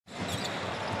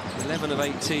11 of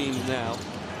 18 now.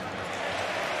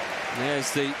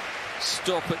 There's the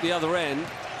stop at the other end.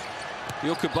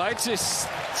 Jokubaitis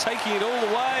taking it all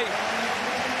the way.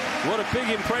 What a big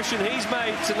impression he's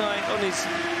made tonight on his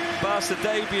Barca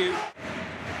debut.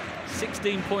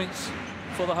 16 points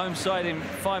for the home side in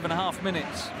 5.5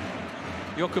 minutes.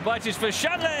 Jokubaitis for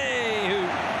Shanley, who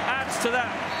adds to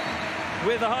that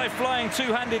with a high-flying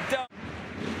two-handed dunk.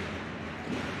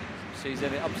 Sees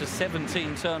it up to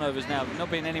 17 turnovers now,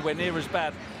 not being anywhere near as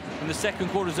bad in the second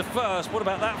quarter as the first. What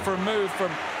about that for a move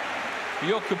from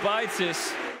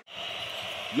Jokubaitis?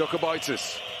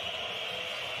 Jokubaitis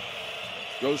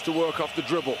goes to work off the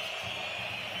dribble,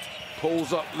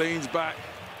 pulls up, leans back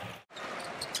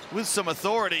with some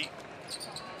authority.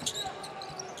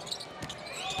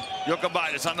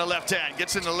 Jokubaitis on the left hand,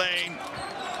 gets in the lane.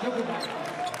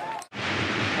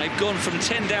 They've gone from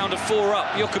 10 down to 4 up.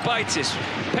 Jokubaitis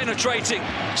penetrating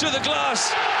to the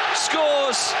glass,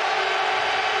 scores.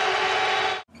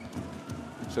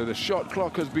 So the shot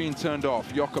clock has been turned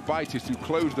off. Jokubaitis, who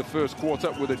closed the first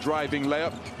quarter with a driving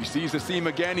layup. He sees the seam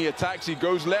again, he attacks, he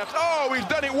goes left. Oh, he's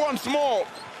done it once more.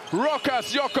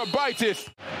 Rokas Jokubaitis.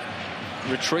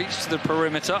 Retreats to the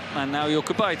perimeter, and now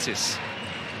Jokubaitis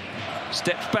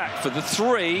steps back for the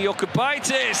three.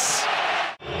 Jokubaitis.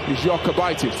 Is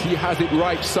Jokubaitis, he has it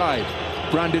right side.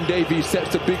 Brandon Davies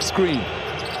sets a big screen.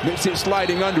 Makes it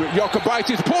sliding under it.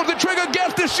 Jokubaitis pulls the trigger,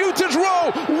 gets the shooter's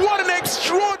roll. What an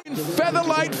extraordinary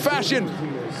featherlight fashion.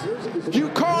 You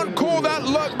can't call that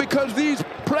luck because these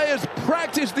players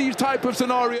practice these type of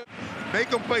scenarios. Make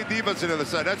them play defense on the other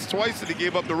side. That's twice that he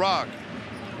gave up the rock.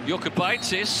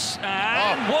 Jokubaitis,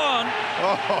 and one.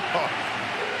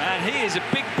 And he is a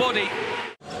big body.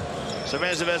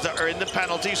 Zvezda are in the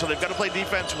penalty, so they've got to play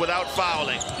defense without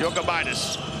fouling.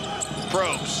 Jokubaitis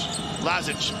probes.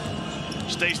 Lazic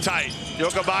stays tight.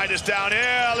 Jokubaitis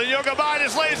downhill, and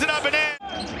Jokubaitis lays it up and in.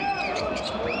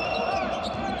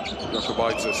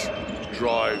 Jokubaitis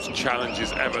drives,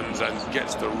 challenges Evans, and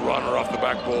gets the runner off the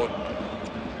backboard.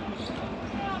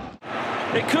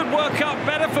 It could work out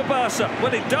better for Barca.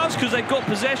 Well, it does, because they've got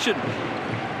possession.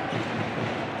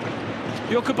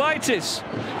 Jokubaitis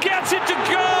gets it to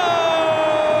go!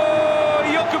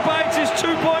 Jokubaitis,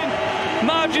 2-point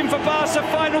margin for Barca,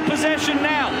 final possession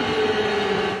now.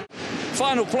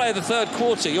 Final play of the third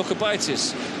quarter,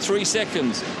 Jokubaitis, 3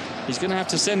 seconds. He's going to have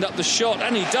to send up the shot,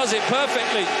 and he does it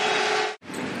perfectly.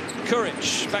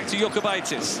 Kuric, back to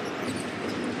Jokubaitis.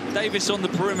 Davis on the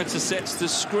perimeter sets the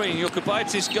screen.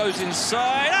 Jokubaitis goes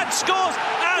inside and scores,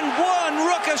 and one!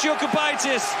 Rokas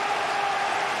Jokubaitis.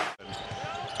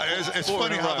 It's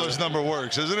funny how those number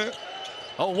works, isn't it?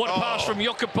 Oh, what a pass from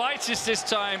Jokubaitis this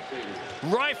time.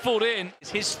 Rifled in.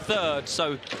 It's his third,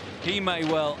 so he may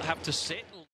well have to sit.